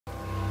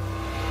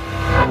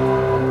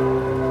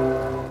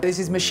This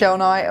is Michele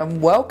Knight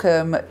and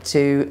welcome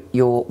to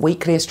your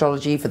weekly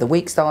astrology for the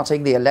week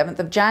starting the 11th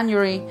of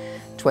January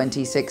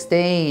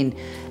 2016.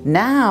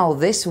 Now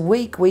this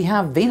week we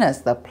have Venus,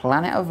 the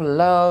planet of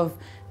love,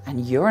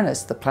 and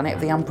Uranus, the planet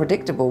of the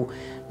unpredictable,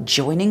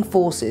 joining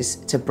forces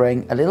to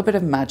bring a little bit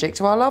of magic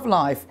to our love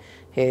life.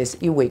 Here's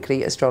your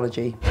weekly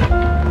astrology.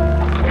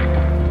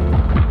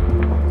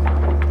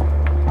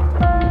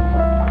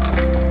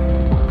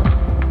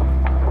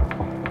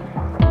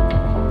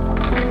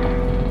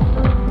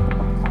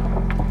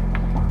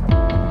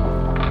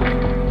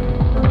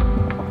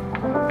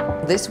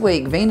 This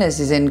week, Venus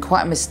is in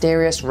quite a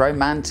mysterious,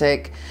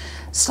 romantic,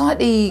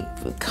 slightly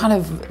kind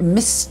of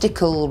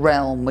mystical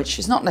realm, which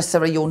is not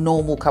necessarily your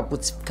normal cup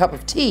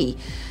of tea.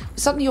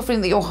 Suddenly you're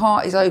feeling that your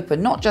heart is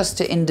open, not just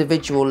to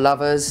individual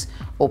lovers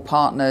or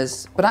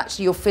partners, but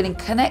actually you're feeling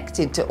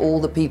connected to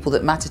all the people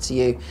that matter to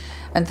you.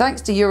 And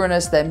thanks to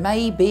Uranus, there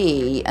may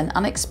be an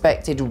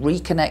unexpected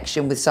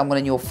reconnection with someone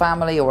in your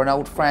family or an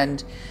old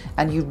friend,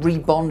 and you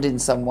rebond in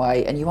some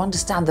way, and you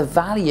understand the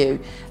value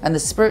and the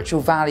spiritual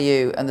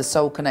value and the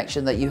soul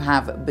connection that you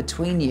have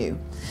between you.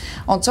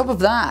 On top of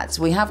that,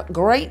 we have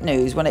great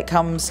news when it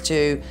comes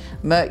to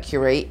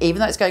Mercury. Even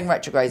though it's going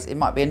retrograde, it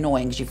might be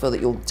annoying because you feel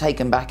that you're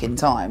taken back in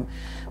time.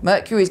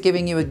 Mercury is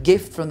giving you a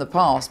gift from the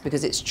past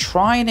because it's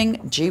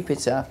trining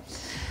Jupiter.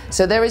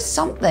 So there is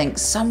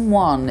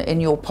someone in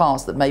your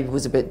past that maybe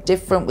was a bit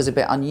different, was a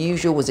bit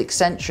unusual, was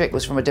eccentric,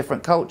 was from a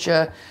different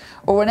culture,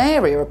 or an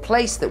area, a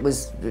place that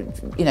was,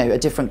 you know, a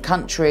different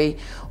country,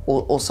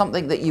 or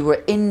something that you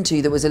were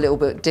into that was a little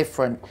bit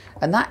different.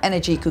 And that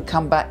energy could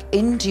come back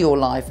into your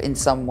life in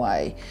some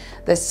way.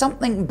 There's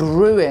something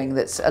brewing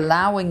that's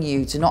allowing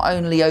you to not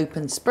only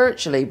open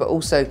spiritually, but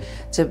also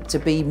to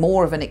be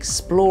more of an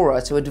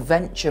explorer, to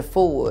adventure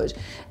forward.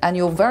 And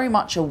you're very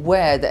much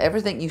aware that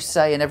everything you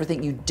say and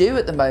everything you do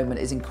at the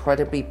moment is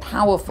incredibly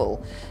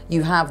powerful.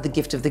 You have the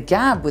gift of the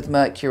gab with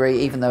Mercury,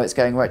 even though it's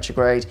going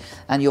retrograde,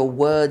 and your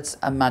words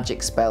are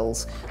magic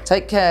spells.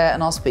 Take care,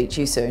 and I'll speak to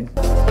you soon.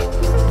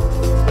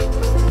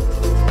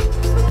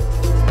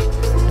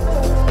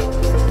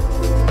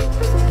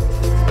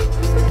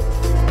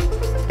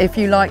 If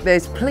you like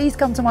this, please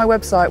come to my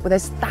website where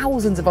there's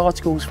thousands of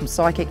articles from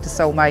psychic to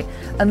soulmate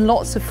and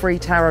lots of free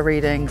tarot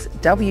readings,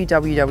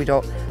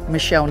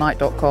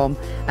 www.michelleknight.com.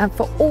 And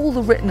for all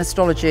the written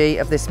astrology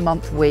of this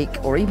month, week,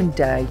 or even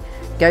day,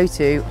 go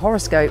to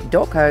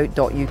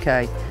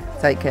horoscope.co.uk.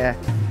 Take care.